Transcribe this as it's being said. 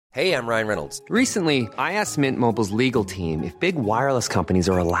Hey, I'm Ryan Reynolds. Recently, I asked Mint Mobile's legal team if big wireless companies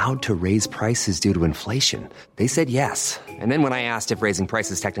are allowed to raise prices due to inflation. They said yes. And then when I asked if raising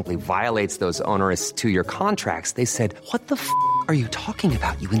prices technically violates those onerous two-year contracts, they said, "What the f*** are you talking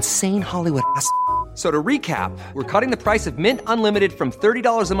about, you insane Hollywood ass?" So to recap, we're cutting the price of Mint Unlimited from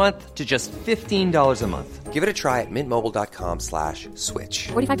 $30 a month to just $15 a month. Give it a try at mintmobile.com/switch.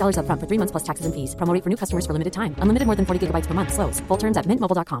 $45 up front for 3 months plus taxes and fees. Promo rate for new customers for limited time. Unlimited more than 40 gigabytes per month. Slows full terms at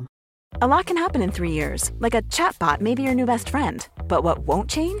mintmobile.com. A lot can happen in 3 years, like a chatbot may be your new best friend. But what won't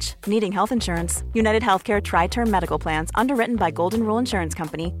change? Needing health insurance. United Healthcare Tri-Term Medical Plans, underwritten by Golden Rule Insurance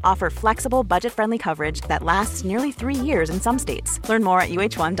Company, offer flexible, budget-friendly coverage that lasts nearly 3 years in some states. Learn more at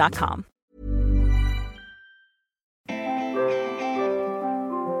uh1.com.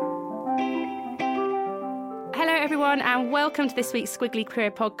 Hello, everyone, and welcome to this week's Squiggly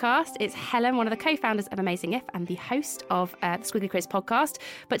Career Podcast. It's Helen, one of the co-founders of Amazing If and the host of the Squiggly Careers Podcast.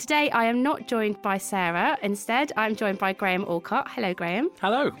 But today I am not joined by Sarah. Instead, I'm joined by Graham Alcott. Hello, Graham.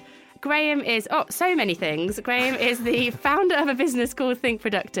 Hello. Graham is, so many things. Graham is the founder of a business called Think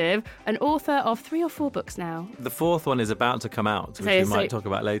Productive, an author of 3 or 4 books now. The 4th one is about to come out, which we might talk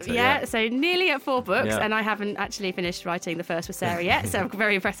about later. Yeah, so nearly at 4 books, Yeah. and I haven't actually finished writing the first with Sarah yet, so I'm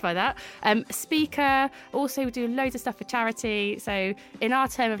very impressed by that. Speaker, also do loads of stuff for charity. So in our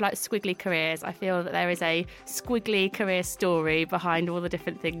term of like squiggly careers, I feel that there is a squiggly career story behind all the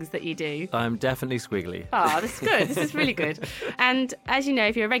different things that you do. I'm definitely squiggly. Oh, this is good. This is really good. And as you know,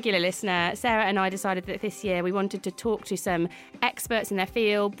 if you're a regular listener, Sarah and I decided that this year we wanted to talk to some experts in their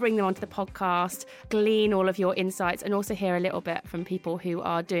field, bring them onto the podcast, glean all of your insights, and also hear a little bit from people who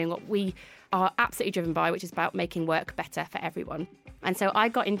are doing what we are absolutely driven by, which is about making work better for everyone. And so I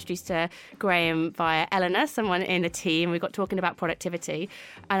got introduced to Graham via Eleanor, someone in the team. We got talking about productivity.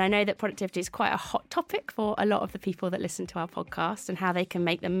 And I know that productivity is quite a hot topic for a lot of the people that listen to our podcast and how they can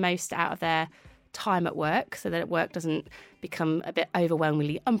make the most out of their time at work so that work doesn't become a bit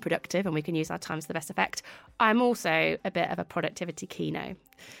overwhelmingly unproductive and we can use our time to the best effect. I'm also a bit of a productivity keynote.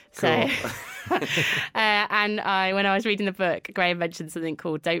 Cool. And when I was reading the book, Graham mentioned something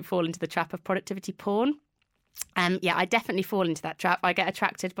called "Don't fall into the trap of productivity porn." Yeah, I definitely fall into that trap. I get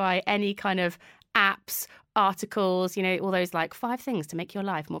attracted by any kind of apps, articles, all those like 5 things to make your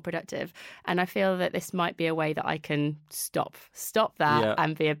life more productive. And I feel that this might be a way that I can stop that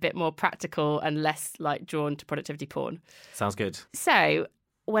and be a bit more practical and less like drawn to productivity porn. Sounds good. So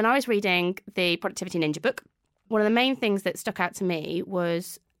when I was reading the Productivity Ninja book, one of the main things that stuck out to me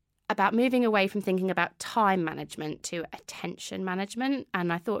was about moving away from thinking about time management to attention management.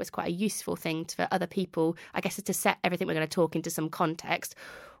 And I thought it was quite a useful thing for other people, I guess, to set everything we're going to talk into some context.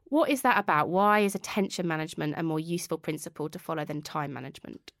 What is that about? Why is attention management a more useful principle to follow than time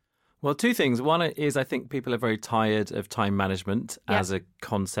management? Well, 2 things. One is I think people are very tired of time management as a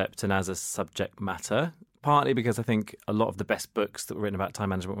concept and as a subject matter, partly because I think a lot of the best books that were written about time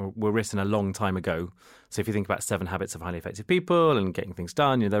management were written a long time ago. So if you think about 7 Habits of Highly Effective People and getting things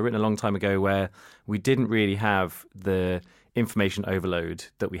done, they're written a long time ago where we didn't really have the information overload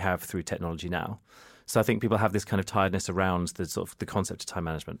that we have through technology now. So I think people have this kind of tiredness around the sort of the concept of time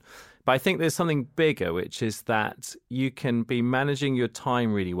management. But I think there's something bigger, which is that you can be managing your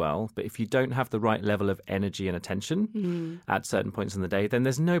time really well, but if you don't have the right level of energy and attention at certain points in the day, then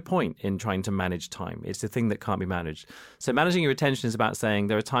there's no point in trying to manage time. It's the thing that can't be managed. So managing your attention is about saying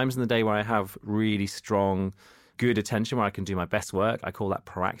there are times in the day where I have really strong, good attention, where I can do my best work. I call that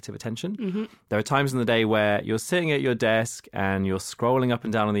proactive attention. Mm-hmm. There are times in the day where you're sitting at your desk and you're scrolling up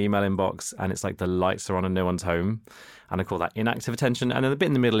and down on the email inbox and it's like the lights are on and no one's home. And I call that inactive attention. And then the bit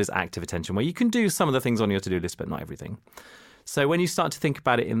in the middle is active attention, where you can do some of the things on your to-do list, but not everything. So when you start to think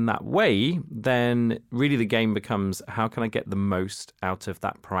about it in that way, then really the game becomes, how can I get the most out of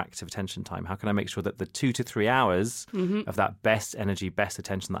that proactive attention time? How can I make sure that the 2 to 3 hours of that best energy, best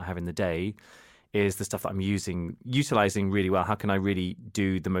attention that I have in the day is the stuff that I'm utilizing really well? How can I really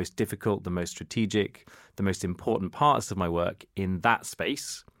do the most difficult, the most strategic, the most important parts of my work in that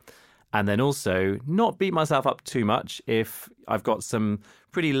space? And then also not beat myself up too much if I've got some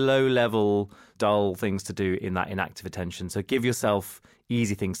pretty low-level, dull things to do in that inactive attention. So give yourself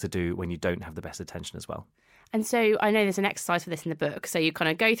easy things to do when you don't have the best attention as well. And so I know there's an exercise for this in the book. So you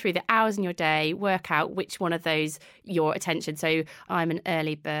kind of go through the hours in your day, work out which one of those your attention. So I'm an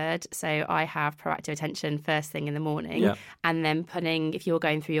early bird, so I have proactive attention first thing in the morning. Yeah. And then if you're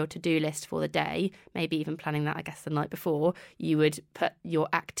going through your to-do list for the day, maybe even planning that, I guess, the night before, you would put your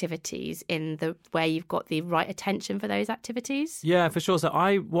activities in the where you've got the right attention for those activities. Yeah, for sure. So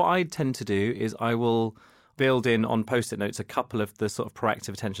what I tend to do is I will build in on Post-it notes a couple of the sort of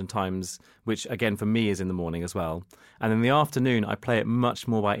proactive attention times, which again for me is in the morning as well. And in the afternoon, I play it much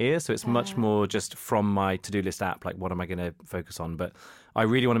more by ear. So it's much more just from my to-do list app, like what am I going to focus on? But I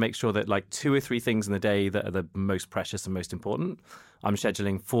really want to make sure that like 2 or 3 things in the day that are the most precious and most important, I'm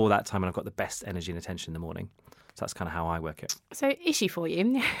scheduling for that time and I've got the best energy and attention in the morning. So that's kind of how I work it. So, issue for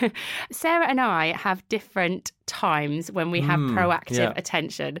you. Sarah and I have different times when we have proactive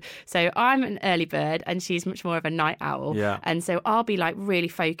attention. So I'm an early bird and she's much more of a night owl. Yeah. And so I'll be like really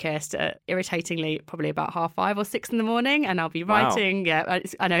focused, irritatingly, probably about 5:30 or 6 in the morning. And I'll be writing. Wow. Yeah,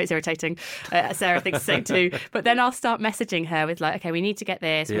 I know it's irritating. Sarah thinks the same too. But then I'll start messaging her with like, okay, we need to get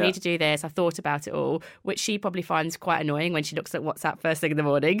this. We need to do this. I've thought about it all, which she probably finds quite annoying when she looks at WhatsApp first thing in the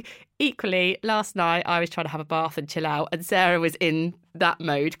morning. Equally, last night I was trying to have a bath and chill out, and Sarah was in that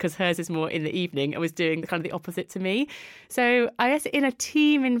mode because hers is more in the evening and was doing kind of the opposite to me. So I guess in a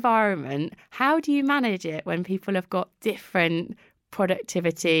team environment, how do you manage it when people have got different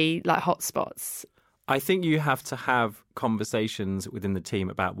productivity like hotspots? I think you have to have conversations within the team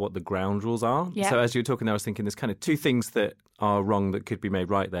about what the ground rules are. Yeah. So as you were talking there, I was thinking there's kind of 2 things that are wrong that could be made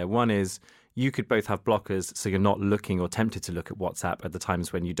right there. One is you could both have blockers so you're not looking or tempted to look at WhatsApp at the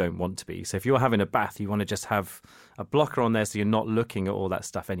times when you don't want to be. So if you're having a bath, you want to just have a blocker on there so you're not looking at all that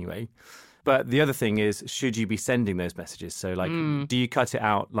stuff anyway. But the other thing is, should you be sending those messages? So like, do you cut it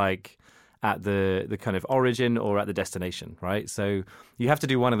out like at the kind of origin or at the destination, right? So you have to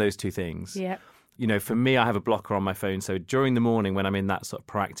do one of those 2 things. Yeah. You know, for me, I have a blocker on my phone. So during the morning when I'm in that sort of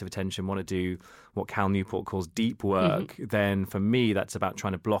proactive attention, want to do what Cal Newport calls deep work, then for me, that's about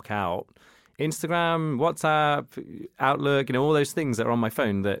trying to block out Instagram, WhatsApp, Outlook, you know, all those things that are on my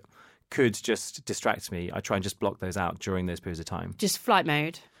phone that could just distract me. I try and just block those out during those periods of time. Just flight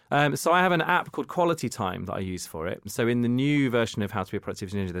mode. So I have an app called Quality Time that I use for it. So in the new version of How to Be a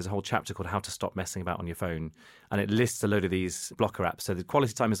Productivity Ninja, there's a whole chapter called How to Stop Messing About on Your Phone. And it lists a load of these blocker apps. So the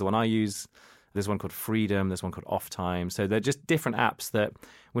Quality Time is the one I use. There's one called Freedom. There's one called Off Time. So they're just different apps that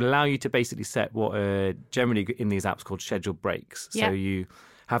will allow you to basically set what are generally in these apps called scheduled breaks. So you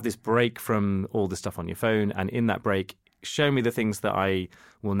have this break from all the stuff on your phone. And in that break, show me the things that I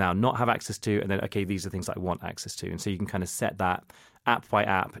will now not have access to. And then, okay, these are things that I want access to. And so you can kind of set that app by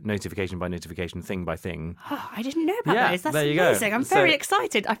app, notification by notification, thing by thing. Oh, I didn't know about those. That's there you amazing. go. I'm very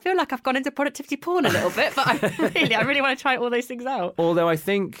excited. I feel like I've gone into productivity porn a little bit, but I really want to try all those things out. Although I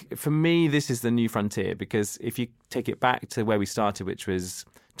think for me, this is the new frontier, because if you take it back to where we started, which was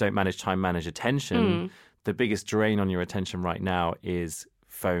don't manage time, manage attention, the biggest drain on your attention right now is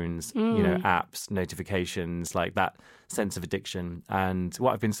phones, you know, apps, notifications, like that sense of addiction. And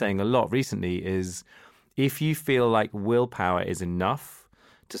what I've been saying a lot recently is if you feel like willpower is enough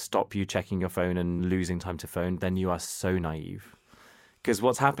to stop you checking your phone and losing time to phone, then you are so naive. Because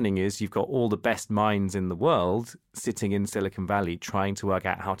what's happening is you've got all the best minds in the world sitting in Silicon Valley trying to work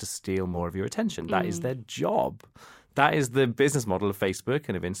out how to steal more of your attention. That is their job. That is the business model of Facebook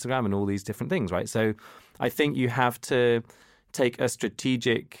and of Instagram and all these different things, right? So I think you have to take a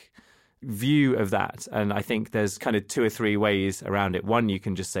strategic view of that. And I think there's kind of 2 or 3 ways around it. One, you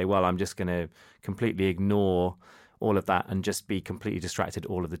can just say, well, I'm just going to completely ignore all of that and just be completely distracted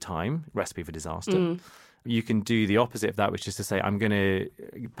all of the time. Recipe for disaster. You can do the opposite of that, which is to say, I'm going to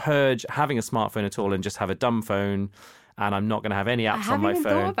purge having a smartphone at all and just have a dumb phone. And I'm not going to have any apps on my phone. I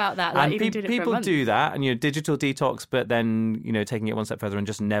haven't even thought about that. Like, and people do that, and digital detox, but then taking it one step further and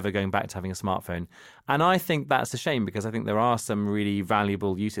just never going back to having a smartphone. And I think that's a shame, because I think there are some really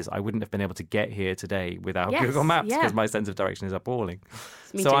valuable uses. I wouldn't have been able to get here today without Google Maps, because my sense of direction is appalling.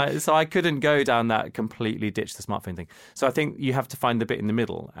 So I couldn't go down that completely ditch the smartphone thing. So I think you have to find the bit in the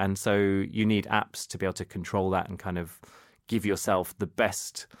middle, and so you need apps to be able to control that and kind of give yourself the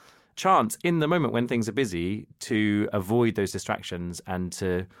best chance in the moment when things are busy to avoid those distractions and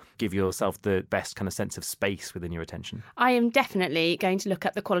to give yourself the best kind of sense of space within your attention. I am definitely going to look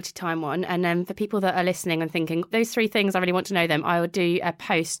at the Quality Time one. And for people that are listening and thinking, those 3 things, I really want to know them, I will do a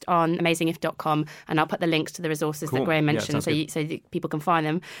post on amazingif.com and I'll put the links to the resources that Graham mentioned so people can find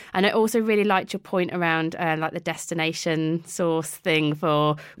them. And I also really liked your point around like the destination source thing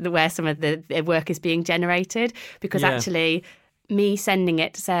for where some of the work is being generated, because actually me sending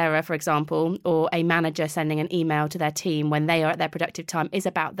it to Sarah, for example, or a manager sending an email to their team when they are at their productive time is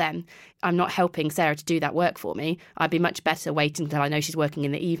about them. I'm not helping Sarah to do that work for me. I'd be much better waiting until I know she's working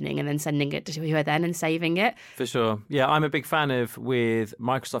in the evening and then sending it to her then and saving it. For sure. Yeah, I'm a big fan of, with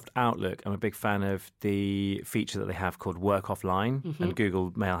Microsoft Outlook, I'm a big fan of the feature that they have called Work Offline, and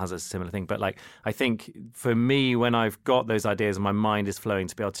Google Mail has a similar thing. But like, I think for me, when I've got those ideas and my mind is flowing,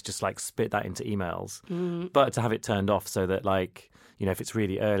 to be able to just like spit that into emails, but to have it turned off so that like, you know, if it's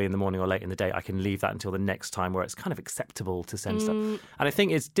really early in the morning or late in the day, I can leave that until the next time where it's kind of acceptable to send stuff. And I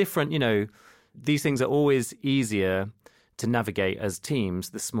think it's different, you know, these things are always easier to navigate as teams,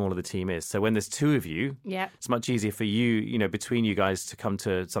 the smaller the team is. So when there's two of you, it's much easier for you, you know, between you guys to come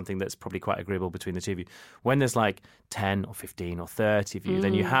to something that's probably quite agreeable between the two of you. When there's like 10 or 15 or 30 of you,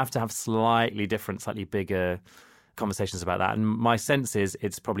 then you have to have slightly different, slightly bigger conversations about that. And my sense is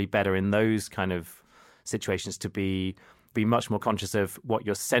it's probably better in those kind of situations to be much more conscious of what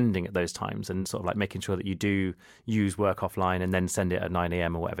you're sending at those times and sort of like making sure that you do use work offline and then send it at 9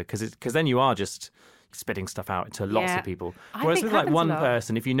 a.m. or whatever. Because then you are just spitting stuff out to lots of people. Whereas with like one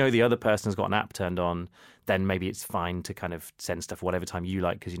person, if you know the other person's got an app turned on, then maybe it's fine to kind of send stuff whatever time you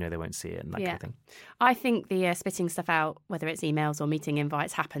like because you know they won't see it and that kind of thing. I think the spitting stuff out, whether it's emails or meeting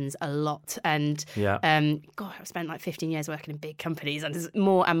invites, happens a lot. And God, I've spent like 15 years working in big companies, and there's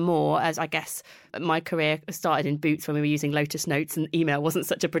more and more as I guess my career started in Boots when we were using Lotus Notes and email wasn't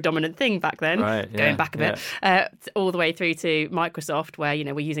such a predominant thing back then. Going back a bit, all the way through to Microsoft, where you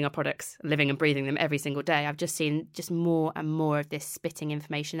know we're using our products, living and breathing them every single day. I've just seen just more and more of this spitting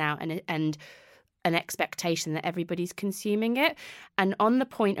information out and an expectation that everybody's consuming it. And on the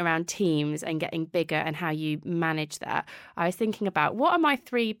point around teams and getting bigger and how you manage that, I was thinking about what are my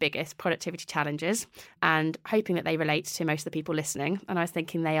 3 biggest productivity challenges and hoping that they relate to most of the people listening. And I was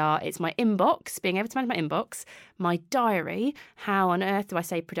thinking it's my inbox, being able to manage my inbox, my diary, how on earth do I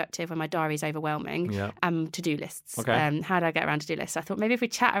stay productive when my diary is overwhelming, to-do lists. How do I get around to-do lists? I thought maybe if we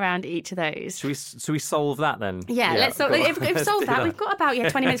chat around each of those. Should we solve that then? Let's solve if we've solved that. We've got about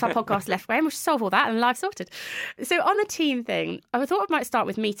 20 minutes of our podcast left, Graham. We'll solve all that and life sorted. So on the team thing, I thought I might start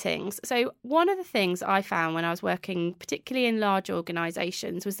with meetings. So one of the things I found when I was working, particularly in large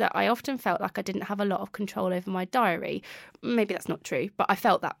organisations, was that I often felt like I didn't have a lot of control over my diary. Maybe that's not true, but I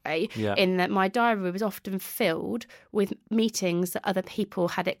felt that way in that my diary was often filled with meetings that other people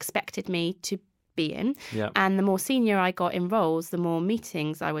had expected me to be in. And the more senior I got in roles, the more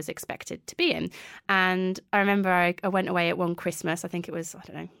meetings I was expected to be in. And I remember I went away at one Christmas, I think it was, I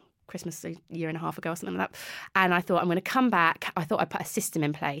don't know, Christmas a year and a half ago or something like that. And I thought I'm going to come back. I thought I put a system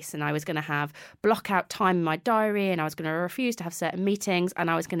in place and I was going to have block out time in my diary and I was going to refuse to have certain meetings and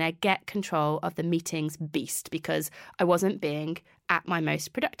I was going to get control of the meetings beast because I wasn't being at my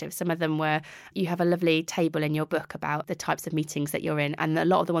most productive. Some of them were, you have a lovely table in your book about the types of meetings that you're in. And a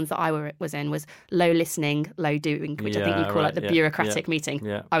lot of the ones that I was in was low listening, low doing, which I think you call like the bureaucratic meeting.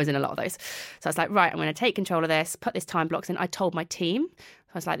 I was in a lot of those. So I was like, right, I'm going to take control of this, put this time blocks in. I told my team,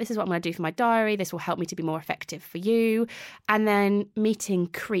 I was like, this is what I'm going to do for my diary. This will help me to be more effective for you. And then meeting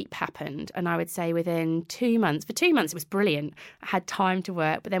creep happened. And I would say within 2 months, for 2 months, it was brilliant. I had time to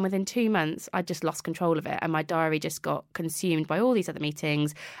work. But then within 2 months, I just lost control of it. And my diary just got consumed by all these other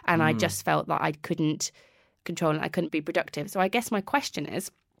meetings. And I just felt like I couldn't control it. I couldn't be productive. So I guess my question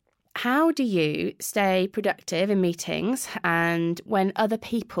is, how do you stay productive in meetings and when other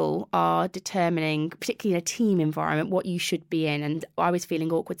people are determining, particularly in a team environment, what you should be in? And I was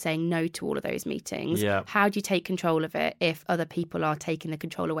feeling awkward saying no to all of those meetings. How do you take control of it if other people are taking the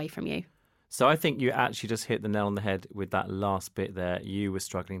control away from you? So I think you actually just hit the nail on the head with that last bit there. You were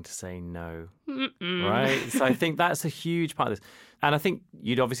struggling to say no, right? So I think that's a huge part of this. And I think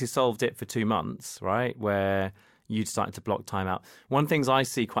you'd obviously solved it for 2 months, right, where you'd started to block time out. One of the things I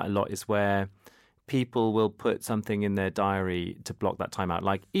see quite a lot is where people will put something in their diary to block that time out,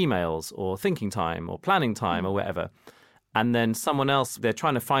 like emails or thinking time or planning time or whatever. And then someone else, they're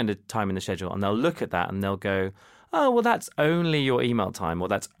trying to find a time in the schedule and they'll look at that and they'll go, oh, well, that's only your email time or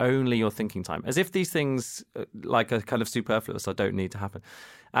that's only your thinking time, as if these things like are kind of superfluous or don't need to happen.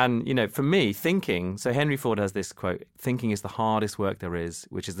 And, you know, for me, thinking, so Henry Ford has this quote, thinking is the hardest work there is,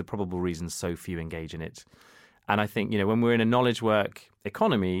 which is the probable reason so few engage in it. And I think, you know, when we're in a knowledge work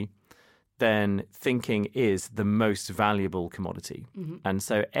economy, then thinking is the most valuable commodity. And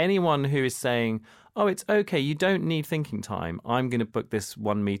so anyone who is saying, oh, it's okay, you don't need thinking time, I'm going to book this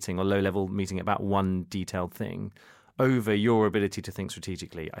one meeting or low-level meeting about one detailed thing over your ability to think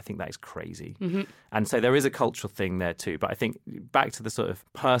strategically, I think that is crazy. And so there is a cultural thing there too. But I think back to the sort of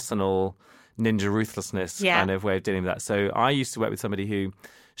personal ninja ruthlessness kind of way of dealing with that. So I used to work with somebody who,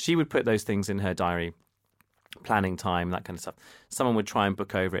 she would put those things in her diary, planning time, that kind of stuff. Someone would try and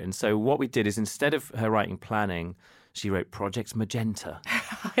book over it. And so what we did is instead of her writing planning, she wrote Project Magenta.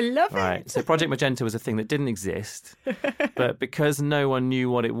 I love it. So Project Magenta was a thing that didn't exist. But because no one knew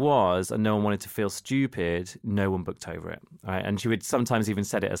what it was and no one wanted to feel stupid, no one booked over it. Right? And she would sometimes even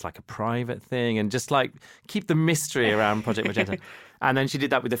set it as like a private thing and just like keep the mystery around Project Magenta. And then she did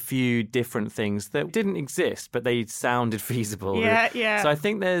that with a few different things that didn't exist, but they sounded feasible. So I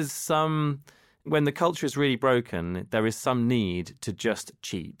think there's some when the culture is really broken, there is some need to just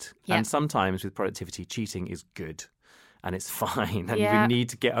cheat. Yeah. And sometimes with productivity, cheating is good and it's fine. And Yeah. we need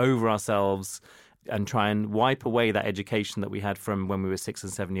to get over ourselves and try and wipe away that education that we had from when we were 6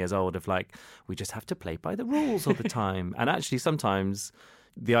 and 7 years old of like, we just have to play by the rules all the time. And actually, sometimes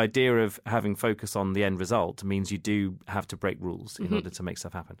the idea of having focus on the end result means you do have to break rules in order to make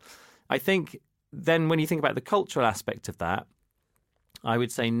stuff happen. I think then when you think about the cultural aspect of that, I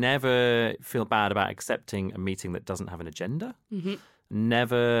would say never feel bad about accepting a meeting that doesn't have an agenda.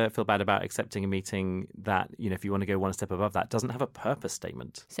 Never feel bad about accepting a meeting that, if you want to go one step above that, doesn't have a purpose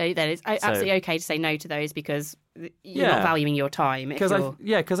statement. So then it's absolutely okay to say no to those because you're not valuing your time. Because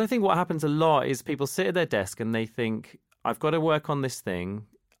I think what happens a lot is people sit at their desk and they think, I've got to work on this thing.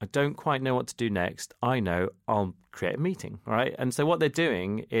 I don't quite know what to do next. I know, I'll create a meeting, right? And so what they're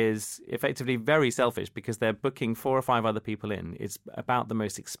doing is effectively very selfish because they're booking 4 or 5 other people in. It's about the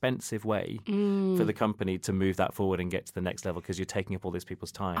most expensive way for the company to move that forward and get to the next level because you're taking up all these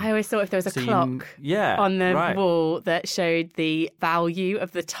people's time. I always thought if there was a clock on the wall that showed the value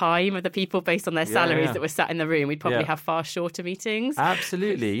of the time of the people based on their salaries that were sat in the room, we'd probably have far shorter meetings.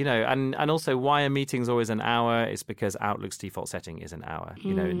 Absolutely. And also why a meeting's always an hour is because Outlook's default setting is an hour,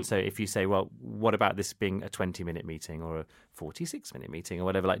 and so if you say, well, what about this being a 20-minute meeting or a 46-minute meeting or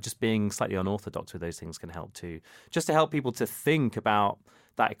whatever, like just being slightly unorthodox with those things can help too, just to help people to think about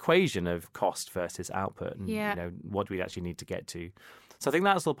that equation of cost versus output and what do we actually need to get to. So I think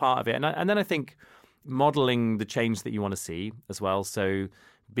that's all part of it. And then I think modeling the change that you want to see as well. So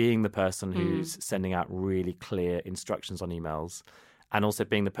being the person who's sending out really clear instructions on emails and also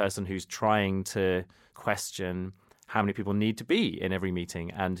being the person who's trying to question how many people need to be in every meeting,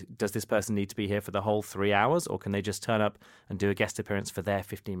 and does this person need to be here for the whole 3 hours, or can they just turn up and do a guest appearance for their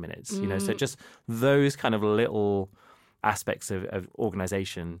 15 minutes? So just those kind of little aspects of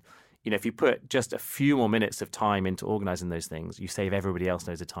organization. If you put just a few more minutes of time into organizing those things, you save everybody else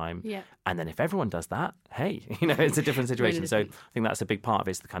loads of time. Yeah. And then if everyone does that, hey, it's a different situation. So I think that's a big part of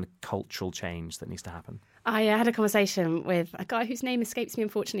it, is the kind of cultural change that needs to happen. I had a conversation with a guy whose name escapes me,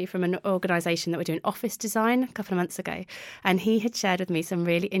 unfortunately, from an organisation that were doing office design a couple of months ago. And he had shared with me some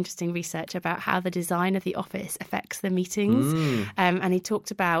really interesting research about how the design of the office affects the meetings. And he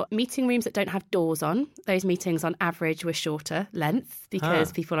talked about meeting rooms that don't have doors on. Those meetings, on average, were shorter length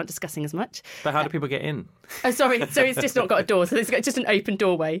because people aren't discussing as much. But how do people get in? Oh, sorry. So it's just not got a door. So it's got just an open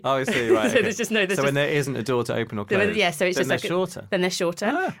doorway. Oh, I see. Right. So okay. there's just so when there isn't a door to open or close, so it's then just they're like shorter. Then they're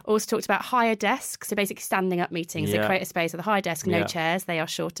shorter. Also talked about higher desks. So basically standing up meetings. They create a space with a high desk, no chairs. They are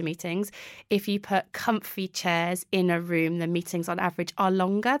shorter meetings. If you put comfy chairs in a room, the meetings on average are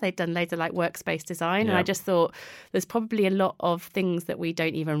longer. They've done loads of like workspace design. And I just thought there's probably a lot of things that we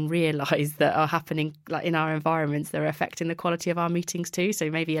don't even realise that are happening like in our environments that are affecting the quality of our meetings too. So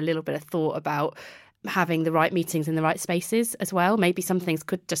maybe a little bit of thought about having the right meetings in the right spaces as well. Maybe some things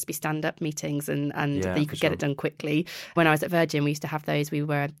could just be stand-up meetings and you could get it done quickly. When I was at Virgin, we used to have those. We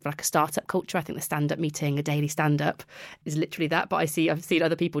were like a startup culture. I think the stand-up meeting, a daily stand-up is literally that. But I've seen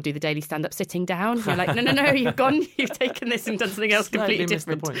other people do the daily stand-up sitting down. You're like, no, you've gone, you've taken this and done something else completely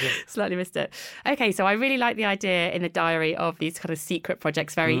different. Slightly missed it. Okay, so I really like the idea in the diary of these kind of secret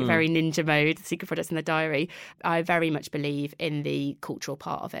projects, very ninja mode, secret projects in the diary. I very much believe in the cultural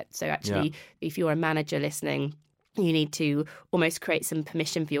part of it. So actually, if you're a manager listening, you need to almost create some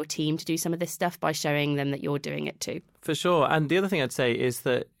permission for your team to do some of this stuff by showing them that you're doing it too. For sure. And the other thing I'd say is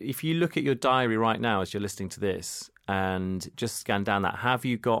that if you look at your diary right now as you're listening to this and just scan down that, have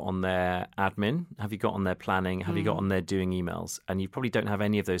you got on their admin? Have you got on their planning? Have you got on their doing emails? And you probably don't have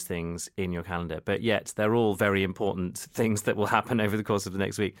any of those things in your calendar, but yet they're all very important things that will happen over the course of the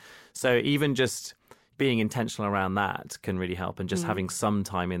next week. So even just being intentional around that can really help, and just having some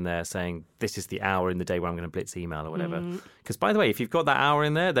time in there saying this is the hour in the day where I'm going to blitz email or whatever. Because by the way, if you've got that hour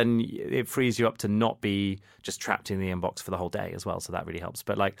in there, then it frees you up to not be just trapped in the inbox for the whole day as well. So that really helps.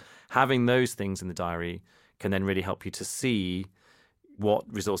 But like having those things in the diary can then really help you to see what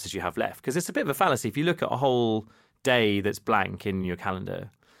resources you have left. Because it's a bit of a fallacy. If you look at a whole day that's blank in your calendar,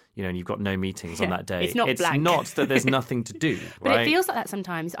 and you've got no meetings on that day. It's not blank. Not that there's nothing to do, right? But it feels like that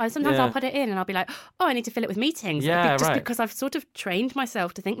sometimes. I'll put it in and I'll be like, oh, I need to fill it with meetings. Because I've sort of trained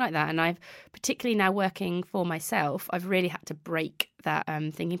myself to think like that. And I've, particularly now working for myself, I've really had to break that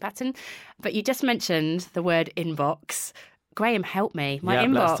thinking pattern. But you just mentioned the word inbox. Graham, help me. My Yeah,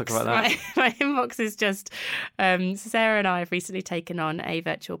 inbox. let's talk about that. My inbox is just. Sarah and I have recently taken on a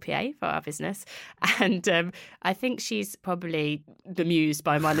virtual PA for our business, and I think she's probably bemused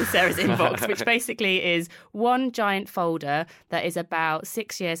by mine and Sarah's inbox, which basically is one giant folder that is about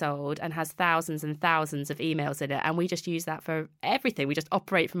 6 years old and has thousands and thousands of emails in it, and we just use that for everything. We just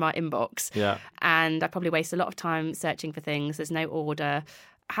operate from our inbox. Yeah. And I probably waste a lot of time searching for things. There's no order.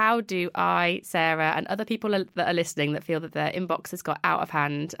 How do I, Sarah, and other people that are listening that feel that their inbox has got out of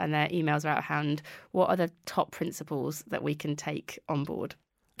hand and their emails are out of hand, what are the top principles that we can take on board?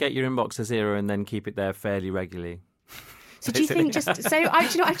 Get your inbox to 0 and then keep it there fairly regularly. So do you think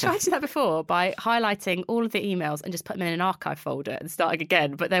I tried to do that before by highlighting all of the emails and just put them in an archive folder and starting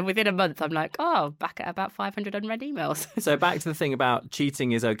again. But then within a month, I'm like, back at about 500 unread emails. So back to the thing about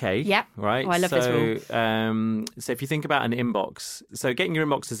cheating is okay. Yeah. Right. Oh, I love this rule. So if you think about an inbox, so getting your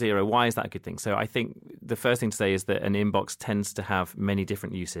inbox to 0, why is that a good thing? So I think the first thing to say is that an inbox tends to have many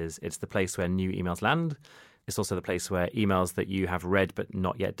different uses. It's the place where new emails land. It's also the place where emails that you have read but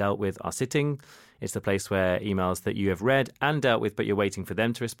not yet dealt with are sitting. It's the place where emails that you have read and dealt with but you're waiting for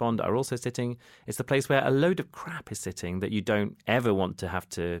them to respond are also sitting. It's the place where a load of crap is sitting that you don't ever want to have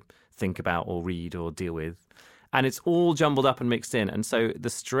to think about or read or deal with. And it's all jumbled up and mixed in. And so the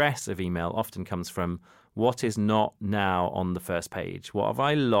stress of email often comes from what is not now on the first page. What have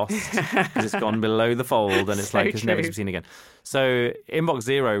I lost because it's gone below the fold and it's like it's never to be seen again. So inbox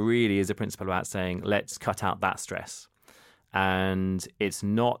 0 really is a principle about saying let's cut out that stress. And it's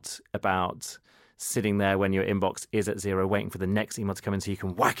not about sitting there when your inbox is at 0 waiting for the next email to come in so you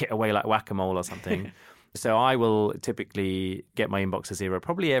can whack it away like whack-a-mole or something. So I will typically get my inbox to 0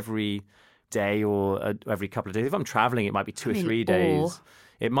 probably every day or every couple of days. If I'm traveling, it might be 2 or 3 days.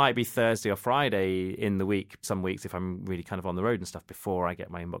 It might be Thursday or Friday in the week, some weeks if I'm really kind of on the road and stuff, before I get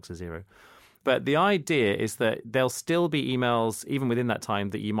my inbox to 0. But the idea is that there'll still be emails, even within that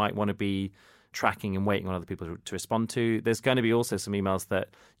time, that you might want to be tracking and waiting on other people to respond to. There's going to be also some emails that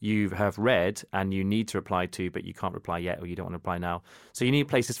you have read and you need to reply to, but you can't reply yet or you don't want to reply now. So you need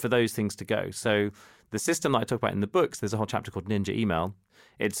places for those things to go. So the system that I talk about in the books, there's a whole chapter called Ninja Email.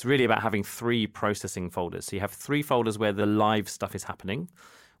 It's really about having 3 processing folders. So you have 3 folders where the live stuff is happening.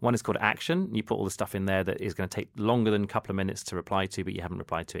 One is called Action. You put all the stuff in there that is going to take longer than a couple of minutes to reply to, but you haven't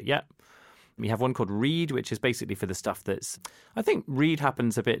replied to it yet. We have one called Read, which is basically for the stuff that's... I think read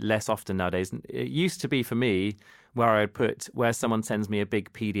happens a bit less often nowadays. It used to be for me where I would put where someone sends me a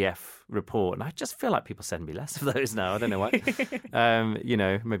big PDF report, and I just feel like people send me less of those now. I don't know why.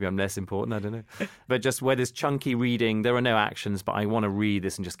 Maybe I'm less important. I don't know. But just where there's chunky reading, there are no actions, but I want to read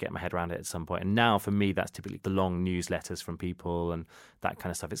this and just get my head around it at some point. And now for me, that's typically the long newsletters from people and that kind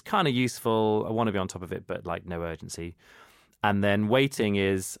of stuff. It's kind of useful. I want to be on top of it, but like no urgency. And then waiting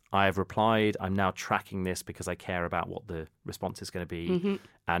is I've replied. I'm now tracking this because I care about what the response is going to be. Mm-hmm.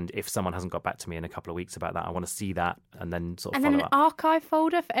 And if someone hasn't got back to me in a couple of weeks about that, I want to see that and then sort of follow up. And then an archive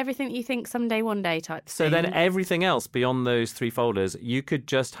folder for everything that you think someday, one day type thing. So then everything else beyond those 3 folders, you could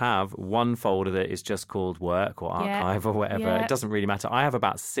just have one folder that is just called work or archive or whatever. Yeah. It doesn't really matter. I have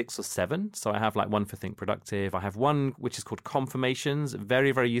about 6 or 7. So I have like one for Think Productive. I have one which is called Confirmations.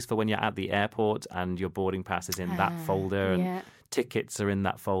 Very, very useful when you're at the airport and your boarding pass is in that folder and tickets are in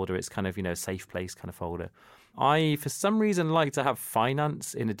that folder. It's kind of, safe place kind of folder. I, for some reason, like to have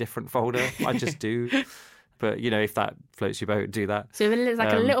finance in a different folder. I just do. But, if that floats your boat, do that. So it's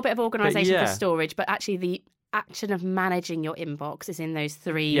like a little bit of organisation for storage, but actually the action of managing your inbox is in those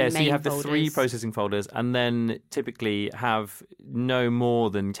 3 main folders. Yeah, so you have folders. The 3 processing folders and then typically have no more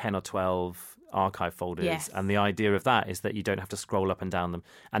than 10 or 12 archive folders. Yes. And the idea of that is that you don't have to scroll up and down them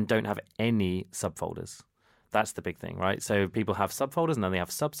and don't have any subfolders. That's the big thing, right? So people have subfolders and then they have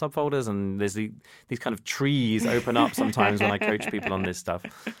subfolders, and there's these kind of trees open up sometimes when I coach people on this stuff.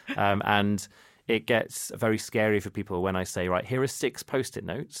 And it gets very scary for people when I say, right, here are 6 Post-it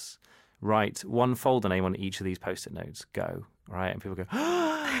notes. Write one folder name on each of these Post-it notes. Go. Right? And people go,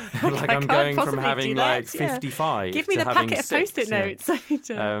 like I'm going from having like 55 Give me to the having packet 6, of Post-it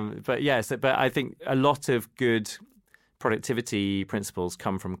notes. But I think a lot of good productivity principles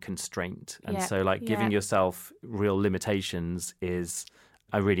come from constraint. And so giving yourself real limitations is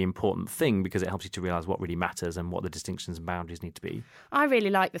a really important thing because it helps you to realise what really matters and what the distinctions and boundaries need to be. I really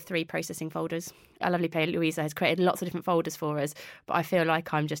like the 3 processing folders. Our lovely player Louisa has created lots of different folders for us, but I feel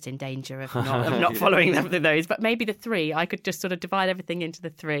like I'm just in danger of not following them with those. But maybe the 3, I could just sort of divide everything into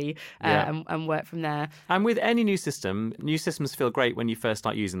the 3 and work from there. And with any new systems feel great when you first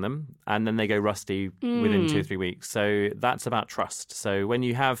start using them, and then they go rusty within 2 or 3 weeks. So that's about trust. So when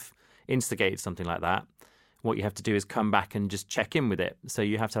you have instigated something like that, what you have to do is come back and just check in with it. So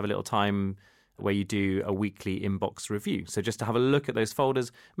you have to have a little time where you do a weekly inbox review. So just to have a look at those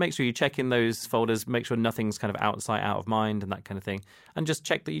folders, make sure you check in those folders, make sure nothing's kind of out of sight, out of mind and that kind of thing. And just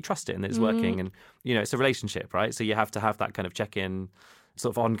check that you trust it and that it's working. And, it's a relationship, right? So you have to have that kind of check-in,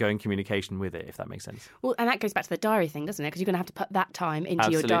 sort of ongoing communication with it, if that makes sense. Well, and that goes back to the diary thing, doesn't it? Because you're going to have to put that time into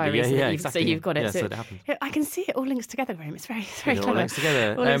Absolutely. your diary Exactly. so you've got it. Yeah, so it happens. I can see it all links together, Graham. It's very It clever. all links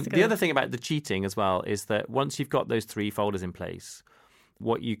together. All links The together. other thing about the cheating as well is that once you've got those 3 folders in place,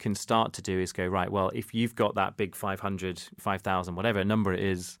 what you can start to do is go, right, well, if you've got that big 500, 5,000, whatever number it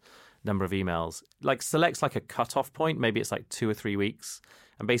is, number of emails, like selects like a cutoff point, maybe it's like 2 or 3 weeks,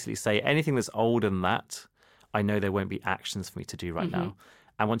 and basically say anything that's older than that, I know there won't be actions for me to do right now.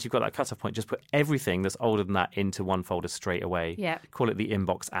 And once you've got that cutoff point, just put everything that's older than that into one folder straight away. Yeah. Call it the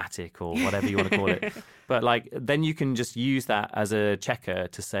inbox attic or whatever you want to call it. But like then you can just use that as a checker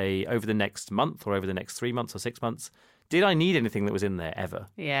to say over the next month or over the next 3 months or 6 months, did I need anything that was in there ever?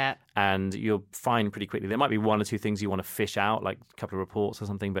 Yeah. And you'll find pretty quickly there might be 1 or 2 things you want to fish out, like a couple of reports or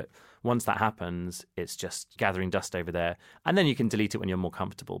something. But once that happens, it's just gathering dust over there. And then you can delete it when you're more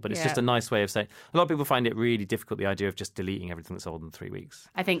comfortable. But it's just a nice way of saying, a lot of people find it really difficult, the idea of just deleting everything that's older than 3 weeks.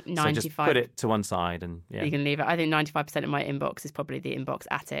 I think 95%. So just put it to one side and You can leave it. I think 95% of my inbox is probably the inbox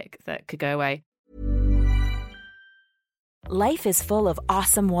attic that could go away. Life is full of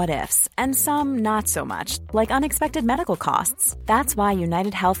awesome what-ifs, and some not so much, like unexpected medical costs. That's why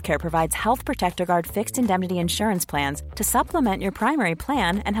United Healthcare provides Health Protector Guard fixed indemnity insurance plans to supplement your primary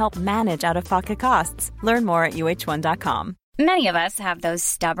plan and help manage out-of-pocket costs. Learn more at uh1.com. Many of us have those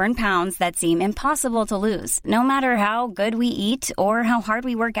stubborn pounds that seem impossible to lose, no matter how good we eat or how hard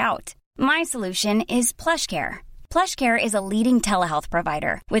we work out. My solution is PlushCare. PlushCare is a leading telehealth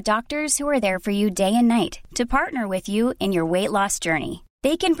provider with doctors who are there for you day and night to partner with you in your weight loss journey.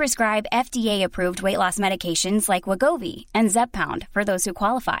 They can prescribe FDA-approved weight loss medications like Wegovy and Zepbound for those who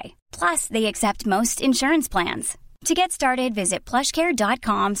qualify. Plus, they accept most insurance plans. To get started, visit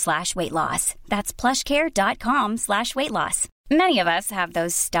plushcare.com/weightloss. That's plushcare.com/weightloss. Many of us have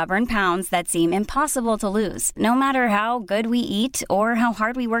those stubborn pounds that seem impossible to lose, no matter how good we eat or how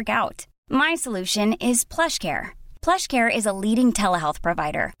hard we work out. My solution is PlushCare. PlushCare is a leading telehealth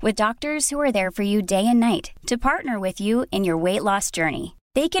provider with doctors who are there for you day and night to partner with you in your weight loss journey.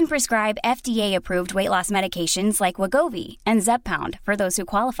 They can prescribe FDA-approved weight loss medications like Wegovy and Zepbound for those who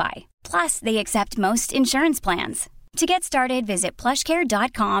qualify. Plus, they accept most insurance plans. To get started, visit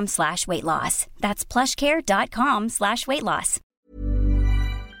plushcare.com/weightloss. That's plushcare.com/weightloss.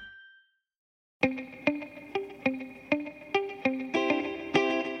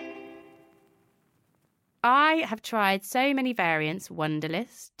 I have tried so many variants: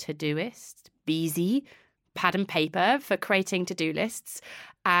 Wunderlist, Todoist, Beezy, pad and paper for creating to-do lists.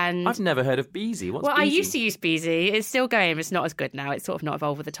 And I've never heard of Beezy. What's well, Beezy? I used to use Beezy. It's still going, but it's not as good now. It's sort of not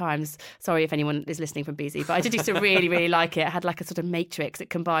evolved with the times. Sorry if anyone is listening from Beezy, but I did used to really, really like it. It had like a sort of matrix.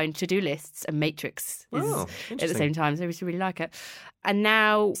 It combined to-do lists and matrix at the same time. So I used to really like it. And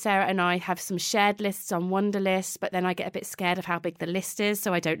now Sarah and I have some shared lists on Wunderlist, but then I get a bit scared of how big the list is,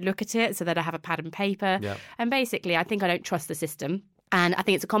 so I don't look at it. So then I have a pad and paper. Yeah. And basically, I think I don't trust the system. And I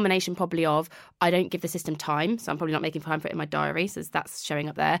think it's a combination probably of I don't give the system time, so I'm probably not making time for it in my diary, so that's showing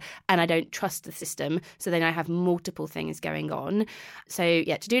up there. And I don't trust the system, so then I have multiple things going on. So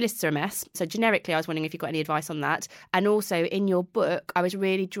yeah, to-do lists are a mess. So generically, I was wondering if you've got any advice on that. And also in your book, I was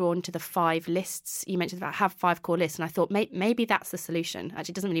really drawn to the 5 lists. You mentioned about have 5 core lists, and I thought maybe that's the solution.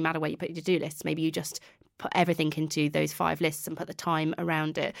 Actually, it doesn't really matter where you put your to-do lists. Maybe you just put everything into those 5 lists and put the time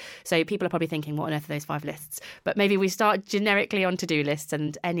around it. So people are probably thinking, what on earth are those 5 lists? But maybe we start generically on to-do lists,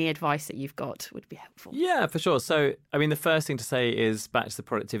 and any advice that you've got would be helpful. Yeah, for sure. So, I mean, the first thing to say is back to the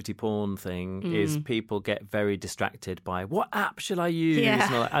productivity porn thing is people get very distracted by what app should I use?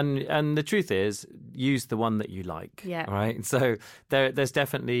 Yeah. And the truth is, use the one that you like. Yeah. Right? So there's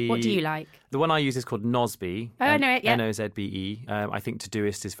definitely... What do you like? The one I use is called Nozbe. Oh, I know it, yeah. Nozbe. I think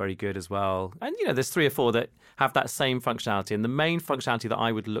Todoist is very good as well. And, there's 3 or 4 that have that same functionality. And the main functionality that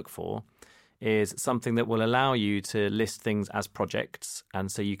I would look for is something that will allow you to list things as projects. And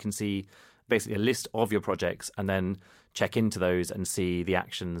so you can see basically a list of your projects and then check into those and see the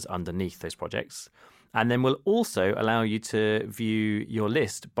actions underneath those projects. And then will also allow you to view your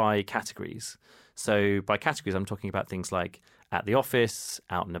list by categories. So by categories, I'm talking about things like at the office,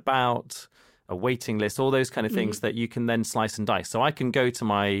 out and about, a waiting list, all those kind of things that you can then slice and dice. So I can go to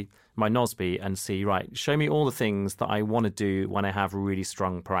my Nozbe and see, right, show me all the things that I want to do when I have really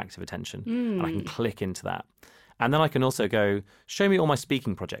strong proactive attention. And I can click into that. And then I can also go, show me all my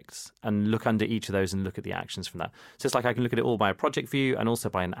speaking projects and look under each of those and look at the actions from that. So it's like I can look at it all by a project view and also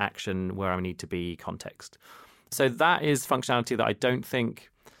by an action where I need to be context. So that is functionality that I don't think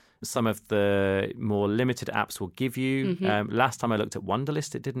Some of the more limited apps will give you. Last time I looked at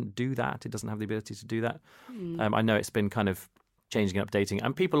Wunderlist, it didn't do that. It doesn't have the ability to do that. I know it's been kind of changing and updating.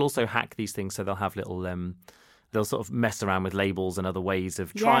 And people also hack these things, so they'll have little... they'll sort of mess around with labels and other ways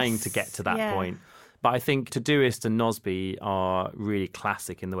of trying to get to that point. But I think Todoist and Nozbe are really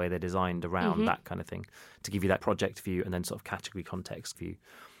classic in the way they're designed around that kind of thing, to give you that project view and then sort of category context view.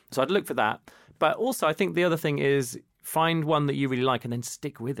 So I'd look for that. But also I think the other thing is find one that you really like and then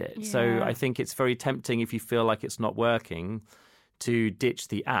stick with it. Yeah. So I think it's very tempting if you feel like it's not working to ditch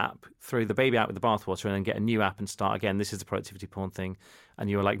the app, throw the baby out with the bathwater and then get a new app and start again. This is the productivity porn thing. And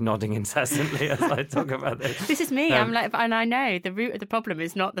you're like nodding incessantly as I talk about this. This is me. I'm like, and I know the root of the problem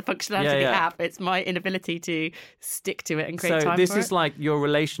is not the functionality of the app. It's my inability to stick to it and create time for it. So this is like your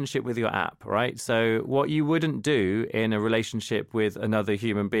relationship with your app, right? So what you wouldn't do in a relationship with another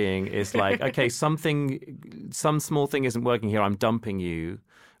human being is like, okay, some small thing isn't working here. I'm dumping you.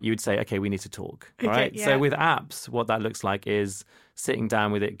 You would say, okay, we need to talk, right? Okay, yeah. So with apps, what that looks like is sitting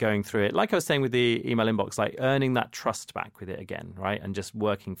down with it, going through it. Like I was saying with the email inbox, like earning that trust back with it again, right? And just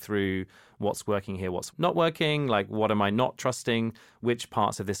working through what's working here, what's not working, like what am I not trusting? Which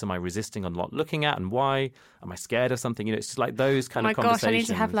parts of this am I resisting on not looking at and why? Am I scared of something? You know, it's just like those kind of conversations. Oh my gosh, I need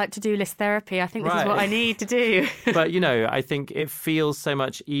to have like to-do list therapy. I think this is what I need to do. But, you know, I think it feels so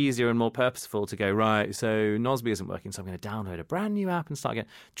much easier and more purposeful to go, right, so Nozbe isn't working, so I'm going to download a brand new app and start again.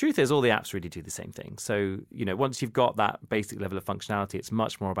 Truth is, all the apps really do the same thing. So, you know, once you've got that basic level of functionality, it's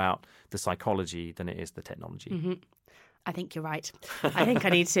much more about the psychology than it is the technology. I think you're right. I think I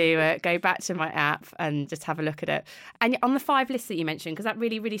need to go back to my app and just have a look at it. And on the 5 lists that you mentioned, because that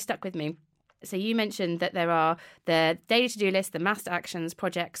really, really stuck with me. So you mentioned that there are the daily to-do list, the master actions,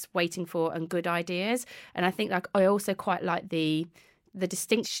 projects, waiting for, and good ideas. And I think like I also quite like the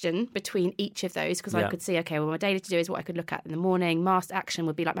distinction between each of those, because I could see, okay, well, my daily to-do is what I could look at in the morning. Master action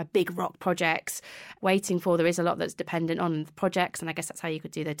would be like my big rock projects. Waiting for, there is a lot that's dependent on the projects, and I guess that's how you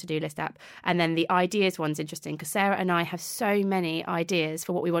could do the to-do list app. And then the ideas one's interesting, because Sarah and I have so many ideas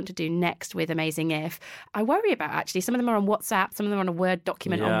for what we want to do next with Amazing If. I worry about, actually, some of them are on WhatsApp, some of them are on a Word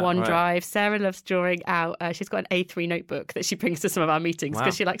document on OneDrive. Right. Sarah loves drawing out. She's got an A3 notebook that she brings to some of our meetings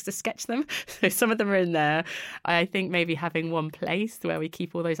because she likes to sketch them. So some of them are in there. I think maybe having one place where we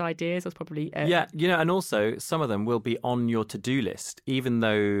keep all those ideas was probably... Yeah, you know, and also some of them will be on your to-do list, even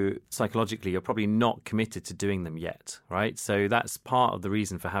though psychologically you're probably not committed to doing them yet, right? So that's part of the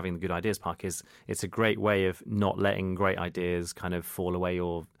reason for having the Good Ideas Park is it's a great way of not letting great ideas kind of fall away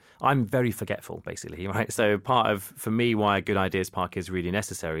or... I'm very forgetful, basically, right? So part of, for me, why a Good Ideas Park is really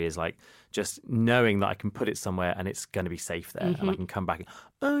necessary is like just knowing that I can put it somewhere and it's going to be safe there and I can come back and,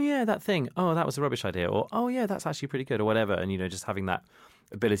 oh, yeah, that thing. Oh, that was a rubbish idea. Or, oh, yeah, that's actually pretty good or whatever. And, you know, just having that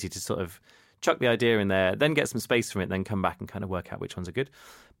ability to sort of chuck the idea in there, then get some space from it, then come back and kind of work out which ones are good.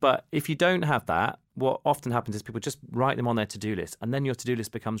 But if you don't have that, what often happens is people just write them on their to-do list, and then your to-do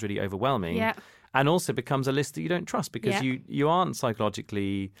list becomes really overwhelming and also becomes a list that you don't trust because you aren't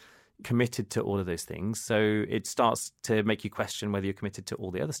psychologically committed to all of those things. So it starts to make you question whether you're committed to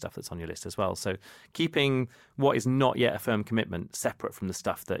all the other stuff that's on your list as well. So keeping what is not yet a firm commitment separate from the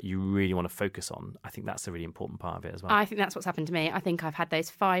stuff that you really want to focus on, I think that's a really important part of it as well. I think that's what's happened to me. I think I've had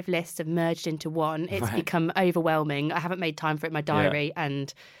those 5 lists have merged into one. It's become overwhelming. I haven't made time for it in my diary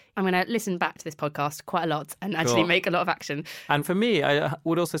and I'm going to listen back to this podcast quite a lot and actually make a lot of action. And for me, I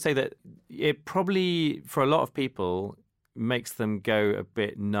would also say that it probably, for a lot of people, makes them go a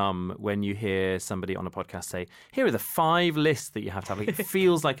bit numb when you hear somebody on a podcast say, here are the 5 lists that you have to have. It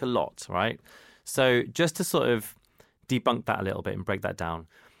feels like a lot, right? So just to sort of debunk that a little bit and break that down,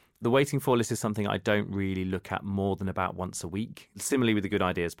 the waiting for list is something I don't really look at more than about once a week. Similarly with the Good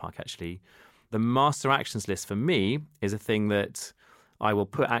Ideas Park, actually. The master actions list for me is a thing that I will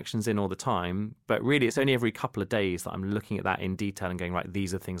put actions in all the time, but really it's only every couple of days that I'm looking at that in detail and going, right,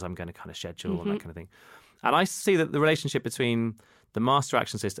 these are things I'm going to kind of schedule and that kind of thing. And I see that the relationship between the master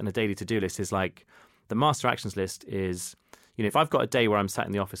actions list and a daily to-do list is like the master actions list is, you know, if I've got a day where I'm sat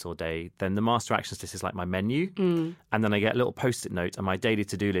in the office all day, then the master actions list is like my menu. And then I get a little Post-it note and my daily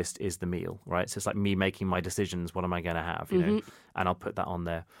to-do list is the meal, right? So it's like me making my decisions. What am I going to have, you know? And I'll put that on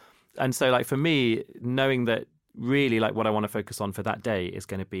there. And so like for me, knowing that really like what I want to focus on for that day is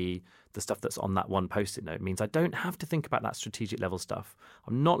going to be the stuff that's on that one Post-it note means I don't have to think about that strategic level stuff.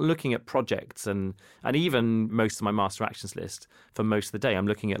 I'm not looking at projects and even most of my master actions list for most of the day. I'm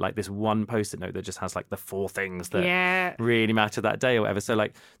looking at like this one Post-it note that just has like the 4 things that really matter that day or whatever. So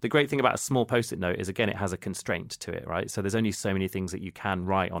like the great thing about a small Post-it note is, again, it has a constraint to it, right? So there's only so many things that you can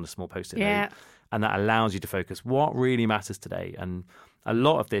write on a small Post-it note. And that allows you to focus what really matters today. And a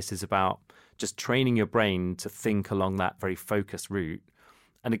lot of this is about just training your brain to think along that very focused route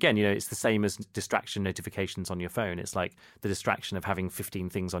And again, it's the same as distraction notifications on your phone. It's like the distraction of having 15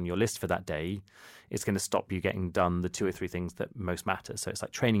 things on your list for that day is going to stop you getting done the 2 or 3 things that most matter. So it's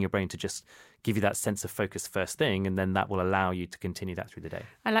like training your brain to just give you that sense of focus first thing, and then that will allow you to continue that through the day.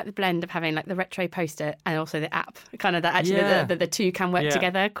 I like the blend of having like the retro poster and also the app, kind of that actually the two can work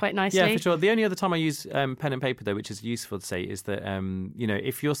together quite nicely. Yeah, for sure. The only other time I use pen and paper, though, which is useful to say, is that,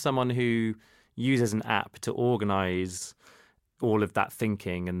 if you're someone who uses an app to organise all of that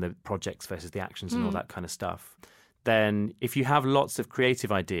thinking and the projects versus the actions and all that kind of stuff, then if you have lots of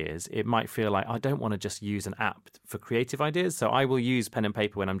creative ideas, it might feel like I don't want to just use an app for creative ideas. So I will use pen and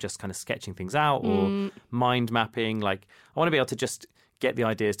paper when I'm just kind of sketching things out or mind mapping. Like I want to be able to just get the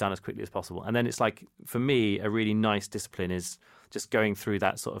ideas down as quickly as possible. And then it's like, for me, a really nice discipline is just going through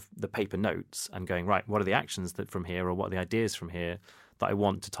that sort of the paper notes and going, right, what are the actions that from here, or what are the ideas from here that I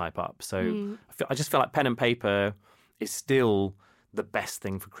want to type up? So I just feel like pen and paper is still the best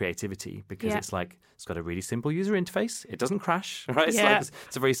thing for creativity, because it's like it's got a really simple user interface. It doesn't crash, right? It's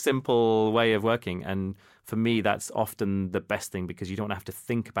a very simple way of working. And for me, that's often the best thing, because you don't have to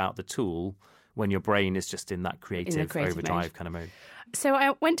think about the tool when your brain is just in that creative overdrive mode. Kind of mode. So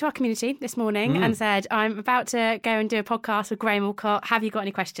I went to our community this morning and said, I'm about to go and do a podcast with Graham Allcott. Have you got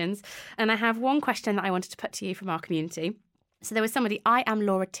any questions? And I have one question that I wanted to put to you from our community. So there was somebody, I am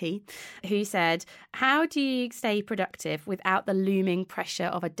Laura T, who said, how do you stay productive without the looming pressure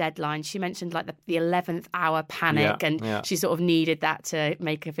of a deadline? She mentioned like the 11th hour panic she sort of needed that to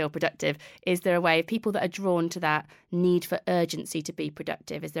make her feel productive. Is there a way, people that are drawn to that need for urgency to be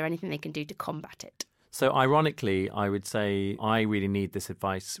productive, is there anything they can do to combat it? So ironically, I would say I really need this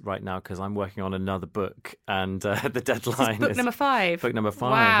advice right now, because I'm working on another book, and the deadline is number 5. Book number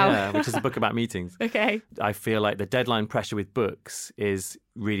 5, wow. Which is a book about meetings. Okay. I feel like the deadline pressure with books is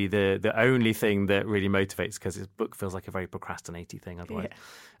really the only thing that really motivates, because this book feels like a very procrastinating thing otherwise. Yeah.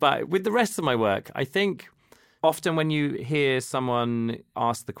 But with the rest of my work, I think often when you hear someone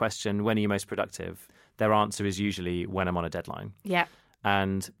ask the question, when are you most productive? Their answer is usually when I'm on a deadline. Yeah.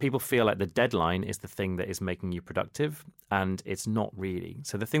 And people feel like the deadline is the thing that is making you productive, and it's not really.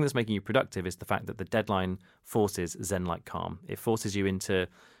 So the thing that's making you productive is the fact that the deadline forces Zen-like calm. It forces you into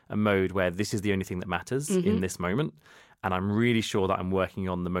a mode where this is the only thing that matters in this moment, and I'm really sure that I'm working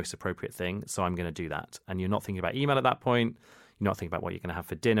on the most appropriate thing, so I'm going to do that. And you're not thinking about email at that point. You're not thinking about what you're going to have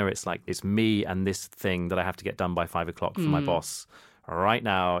for dinner. It's like, it's me and this thing that I have to get done by 5 o'clock for my boss right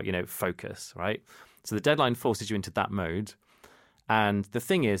now, focus, right? So the deadline forces you into that mode. And the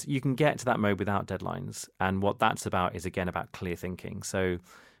thing is, you can get to that mode without deadlines. And what that's about is, again, about clear thinking. So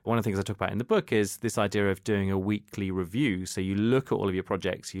one of the things I talk about in the book is this idea of doing a weekly review. So you look at all of your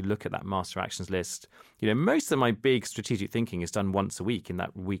projects, you look at that master actions list. Most of my big strategic thinking is done once a week in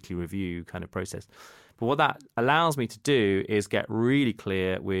that weekly review kind of process. But what that allows me to do is get really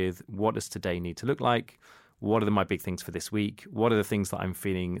clear with, what does today need to look like? What are my big things for this week? What are the things that I'm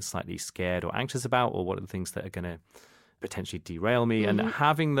feeling slightly scared or anxious about? Or what are the things that are going to potentially derail me? And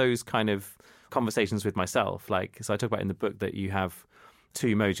having those kind of conversations with myself, so I talk about in the book that you have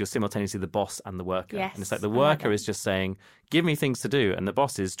 2 modes. You're simultaneously the boss and the worker. Yes, and it's like the worker is just saying, give me things to do, and the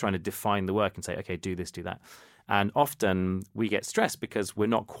boss is trying to define the work and say, okay, do this, do that. And often we get stressed because we're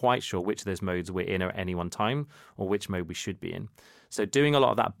not quite sure which of those modes we're in at any one time, or which mode we should be in. So doing a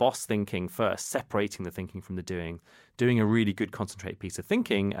lot of that boss thinking first, separating the thinking from the doing a really good concentrated piece of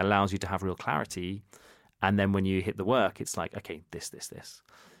thinking allows you to have real clarity. And then when you hit the work, it's like, okay, this.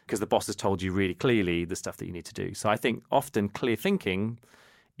 Because the boss has told you really clearly the stuff that you need to do. So I think often clear thinking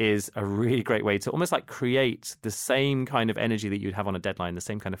is a really great way to almost like create the same kind of energy that you'd have on a deadline, the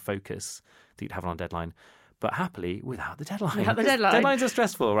same kind of focus that you'd have on a deadline, but happily without the deadline. Without the deadline. Deadlines are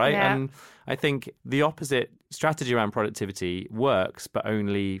stressful, right? Yeah. And I think the opposite strategy around productivity works, but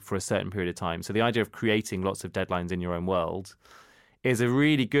only for a certain period of time. So the idea of creating lots of deadlines in your own world is a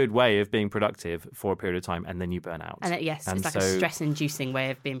really good way of being productive for a period of time, and then you burn out. And it's like a stress-inducing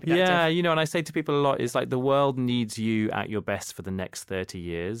way of being productive. Yeah, and I say to people a lot, is like the world needs you at your best for the next 30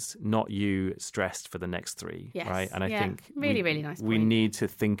 years, not you stressed for the next 3, yes. right? And I think really nice point. We need to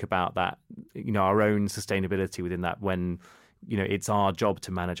think about that, our own sustainability within that, when, it's our job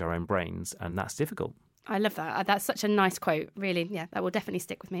to manage our own brains, and that's difficult. I love that. That's such a nice quote. Really, yeah, that will definitely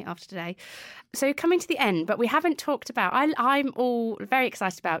stick with me after today. So coming to the end, but we haven't talked about, I'm all very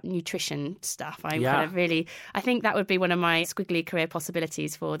excited about nutrition stuff. I think that would be one of my squiggly career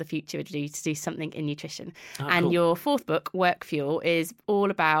possibilities for the future, to do something in nutrition. And cool. Your 4th book, Work Fuel, is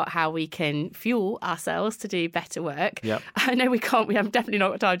all about how we can fuel ourselves to do better work. Yep. I know we have definitely not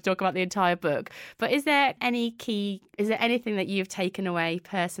got time to talk about the entire book, but is there anything that you've taken away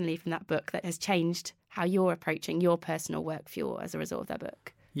personally from that book that has changed how you're approaching your personal work fuel as a result of that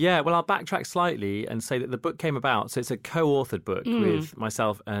book. Yeah, well, I'll backtrack slightly and say that the book came about. So it's a co-authored book with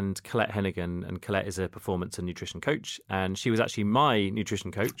myself and Colette Hennigan. And Colette is a performance and nutrition coach. And she was actually my nutrition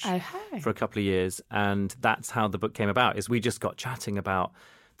coach for a couple of years. And that's how the book came about, is we just got chatting about,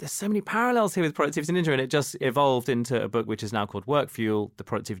 there's so many parallels here with Productivity Ninja. And it just evolved into a book which is now called Work Fuel, The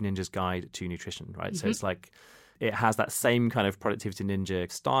Productivity Ninja's Guide to Nutrition, right? So it's like, it has that same kind of Productivity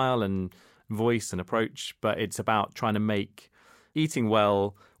Ninja style and voice and approach, but it's about trying to make eating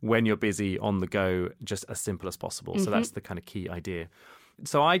well when you're busy on the go just as simple as possible. So that's the kind of key idea.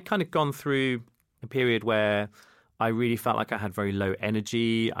 So I'd kind of gone through a period where I really felt like I had very low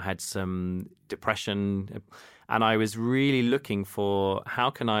energy. I had some depression, and I was really looking for how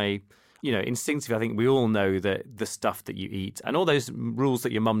can I, instinctively, I think we all know that the stuff that you eat and all those rules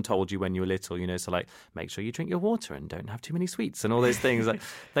that your mum told you when you were little, so like make sure you drink your water and don't have too many sweets and all those things, like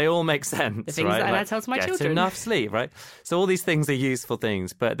they all make sense. The things right? that I tell to my children. Get enough sleep, right? So all these things are useful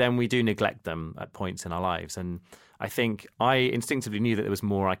things, but then we do neglect them at points in our lives. And I think I instinctively knew that there was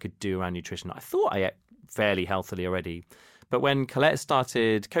more I could do around nutrition. I thought I ate fairly healthily already. But when Colette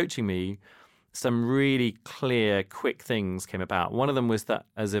started coaching me, some really clear, quick things came about. One of them was that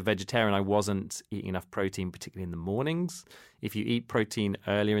as a vegetarian, I wasn't eating enough protein, particularly in the mornings. If you eat protein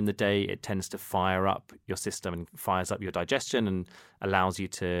earlier in the day, it tends to fire up your system and fires up your digestion and allows you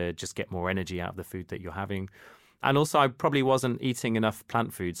to just get more energy out of the food that you're having. And also, I probably wasn't eating enough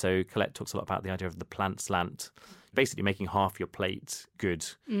plant food. So Colette talks a lot about the idea of the plant slant, basically making half your plate good.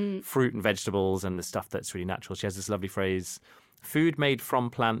 Fruit and vegetables and the stuff that's really natural. She has this lovely phrase, food made from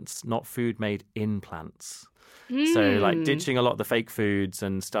plants, not food made in plants. So like ditching a lot of the fake foods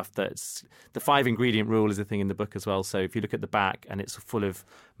and stuff that's... The 5-ingredient rule is a thing in the book as well. So if you look at the back and it's full of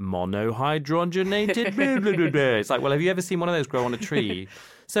monohydrogenated... blah, blah, blah, blah. It's like, well, have you ever seen one of those grow on a tree?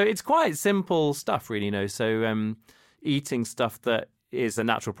 So it's quite simple stuff, really, So eating stuff that is a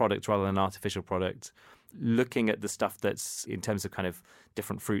natural product rather than an artificial product, looking at the stuff that's in terms of kind of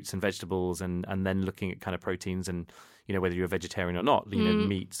different fruits and vegetables and then looking at kind of proteins and, whether you're a vegetarian or not,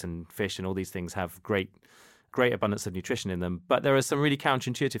 meats and fish and all these things have great abundance of nutrition in them. But there are some really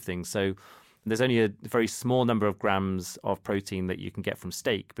counterintuitive things. So there's only a very small number of grams of protein that you can get from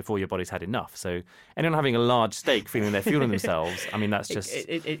steak before your body's had enough. So anyone having a large steak feeling they're fueling themselves, I mean, that's just...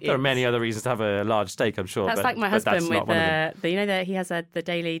 there are many other reasons to have a large steak, I'm sure. That's like my husband with that he has the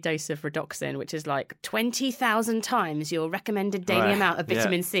daily dose of Redoxon, which is like 20,000 times your recommended daily amount of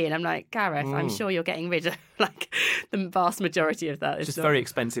vitamin C. And I'm like, Gareth, I'm sure you're getting rid of like the vast majority of that. It's just very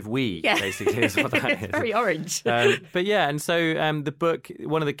expensive basically, is what that is. It's very orange. But yeah, and so the book,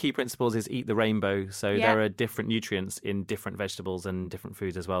 one of the key principles is eat the rainbow. So there are different nutrients in different vegetables and different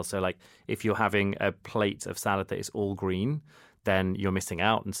foods as well. So like if you're having a plate of salad that is all green, then you're missing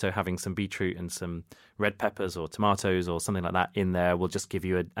out. And so having some beetroot and some red peppers or tomatoes or something like that in there will just give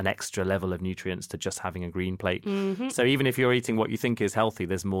you an extra level of nutrients to just having a green plate. So even if you're eating what you think is healthy,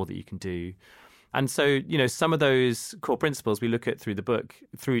 there's more that you can do. And so, some of those core principles we look at through the book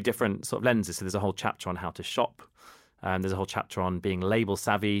through different sort of lenses. So there's a whole chapter on how to shop. There's a whole chapter on being label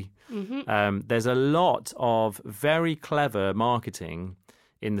savvy. There's a lot of very clever marketing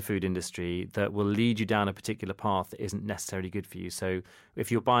in the food industry that will lead you down a particular path that isn't necessarily good for you. So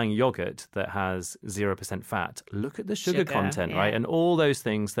if you're buying yogurt that has 0% fat, look at the sugar content, right? And all those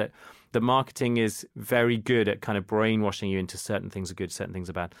things that the marketing is very good at kind of brainwashing you into certain things are good, certain things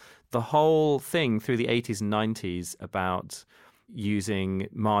are bad. The whole thing through the 80s and 90s about using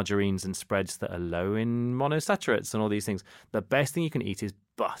margarines and spreads that are low in monosaturates and all these things, the best thing you can eat is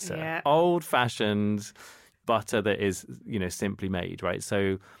butter. Old-fashioned butter that is, simply made, right?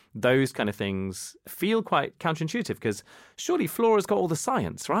 So those kind of things feel quite counterintuitive because surely Flora's got all the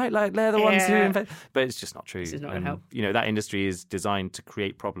science, right? Like they're the ones who invent, but it's just not true. This is not going to help. That industry is designed to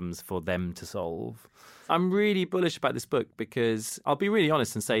create problems for them to solve. I'm really bullish about this book because I'll be really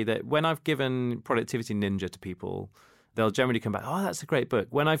honest and say that when I've given Productivity Ninja to people, they'll generally come back, oh, that's a great book.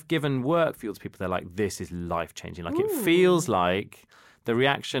 When I've given Work Fuel to people, they're like, this is life-changing. Like, it feels like the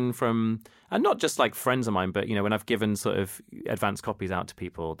reaction from, and not just like friends of mine, but, when I've given sort of advanced copies out to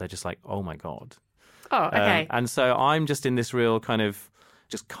people, they're just like, oh, my God. Oh, okay. And so I'm just in this real kind of,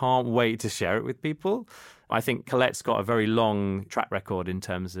 just can't wait to share it with people. I think Colette's got a very long track record in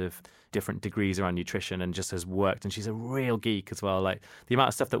terms of different degrees around nutrition and just has worked. And she's a real geek as well. Like the amount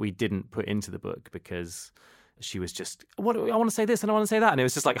of stuff that we didn't put into the book because she was just, I want to say this and I want to say that. And it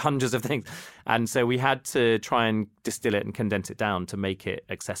was just like hundreds of things. And so we had to try and distill it and condense it down to make it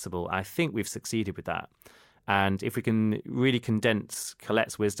accessible. I think we've succeeded with that. And if we can really condense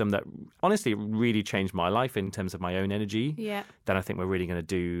Colette's wisdom that honestly really changed my life in terms of my own energy, then I think we're really going to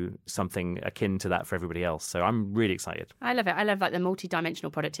do something akin to that for everybody else. So I'm really excited. I love it. I love like the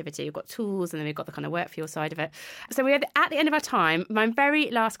multi-dimensional productivity. We've got tools and then we've got the kind of work for your side of it. So we're at the end of our time. My very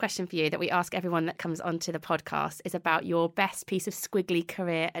last question for you that we ask everyone that comes onto the podcast is about your best piece of squiggly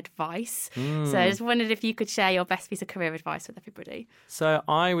career advice. So I just wondered if you could share your best piece of career advice with everybody. So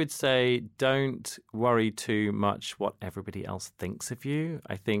I would say don't worry too much what everybody else thinks of you.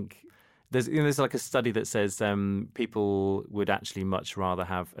 I think there's like a study that says people would actually much rather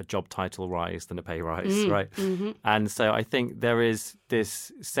have a job title rise than a pay rise, right? Mm-hmm. And so I think there is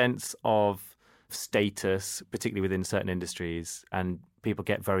this sense of status, particularly within certain industries, and people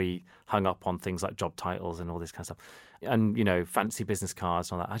get very hung up on things like job titles and all this kind of stuff. And, you know, fancy business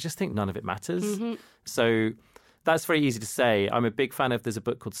cards and all that. I just think none of it matters. Mm-hmm. So that's very easy to say. I'm a big fan of, there's a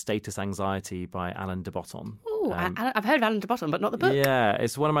book called Status Anxiety by Alain de Botton. Oh, I've heard of Alain de Botton, but not the book. Yeah,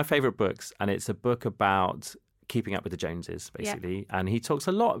 it's one of my favourite books, and it's a book about keeping up with the Joneses, basically. Yeah. And he talks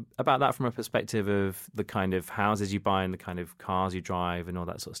a lot about that from a perspective of the kind of houses you buy and the kind of cars you drive and all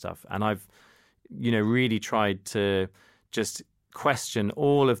that sort of stuff. And I've, you know, really tried to just question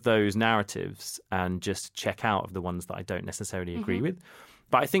all of those narratives and just check out of the ones that I don't necessarily agree with.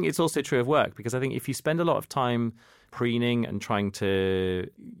 But I think it's also true of work, because I think if you spend a lot of time preening and trying to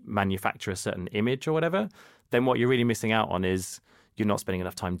manufacture a certain image or whatever, then what you're really missing out on is you're not spending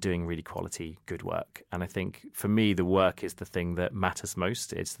enough time doing really quality, good work. And I think for me, the work is the thing that matters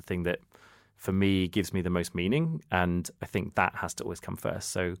most. It's the thing that, for me, gives me the most meaning. And I think that has to always come first.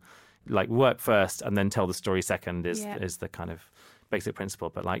 So, like, work first and then tell the story second is the kind of basic principle.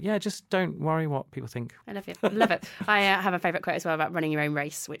 But like, yeah, just don't worry what people think. I love it. Love it. I have a favourite quote as well about running your own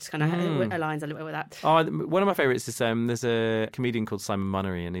race, which kind of aligns a little bit with that. Oh, one of my favourites is there's a comedian called Simon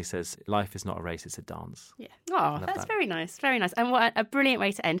Munnery, and he says, life is not a race, it's a dance. Yeah. Oh, that's very nice. Very nice. And what a brilliant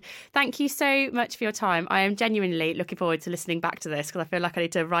way to end. Thank you so much for your time. I am genuinely looking forward to listening back to this, because I feel like I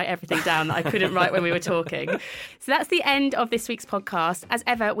need to write everything down that I couldn't write when we were talking. So that's the end of this week's podcast. As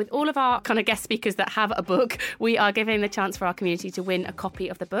ever, with all of our kind of guest speakers that have a book, we are giving the chance for our community to win a copy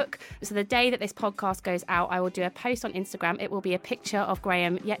of the book. So the day that this podcast goes out, I will do a post on Instagram. It will be a picture of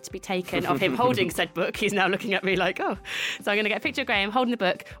Graham yet to be taken of him holding said book. He's now looking at me like, oh. So I'm going to get a picture of Graham holding the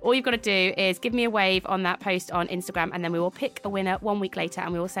book. All you've got to do is give me a wave on that post on Instagram, and then we will pick a winner 1 week later,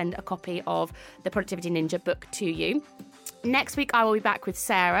 and we will send a copy of the Productivity Ninja book to you. Next week, I will be back with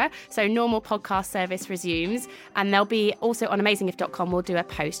Sarah. So normal podcast service resumes. And there'll be also on amazinggift.com, we'll do a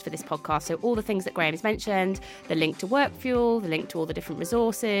post for this podcast. So all the things that Graham has mentioned, the link to Work Fuel, the link to all the different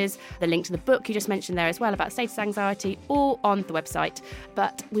resources, the link to the book you just mentioned there as well about status anxiety, all on the website.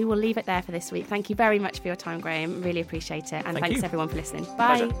 But we will leave it there for this week. Thank you very much for your time, Graham. Really appreciate it. And thanks everyone for listening.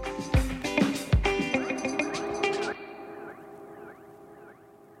 Bye. Pleasure.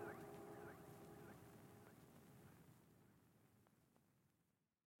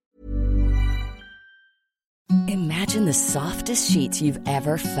 Imagine the softest sheets you've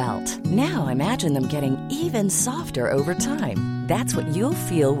ever felt. Now imagine them getting even softer over time. That's what you'll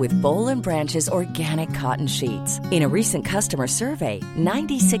feel with Boll & Branch's organic cotton sheets. In a recent customer survey,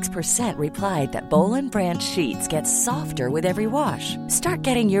 96% replied that Boll & Branch sheets get softer with every wash. Start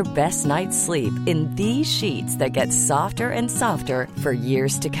getting your best night's sleep in these sheets that get softer and softer for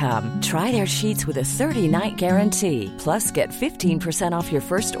years to come. Try their sheets with a 30-night guarantee. Plus, get 15% off your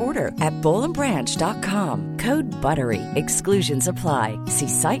first order at bollandbranch.com. Code BUTTERY. Exclusions apply. See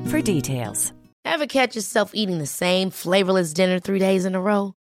site for details. Ever catch yourself eating the same flavorless dinner 3 days in a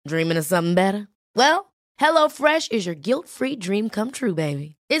row? Dreaming of something better? Well, HelloFresh is your guilt-free dream come true,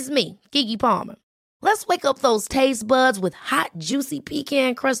 baby. It's me, Keke Palmer. Let's wake up those taste buds with hot, juicy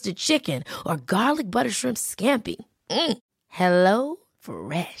pecan-crusted chicken or garlic butter shrimp scampi. Hello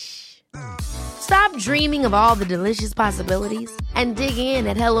Fresh. Stop dreaming of all the delicious possibilities and dig in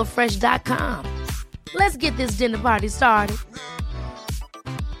at HelloFresh.com. Let's get this dinner party started.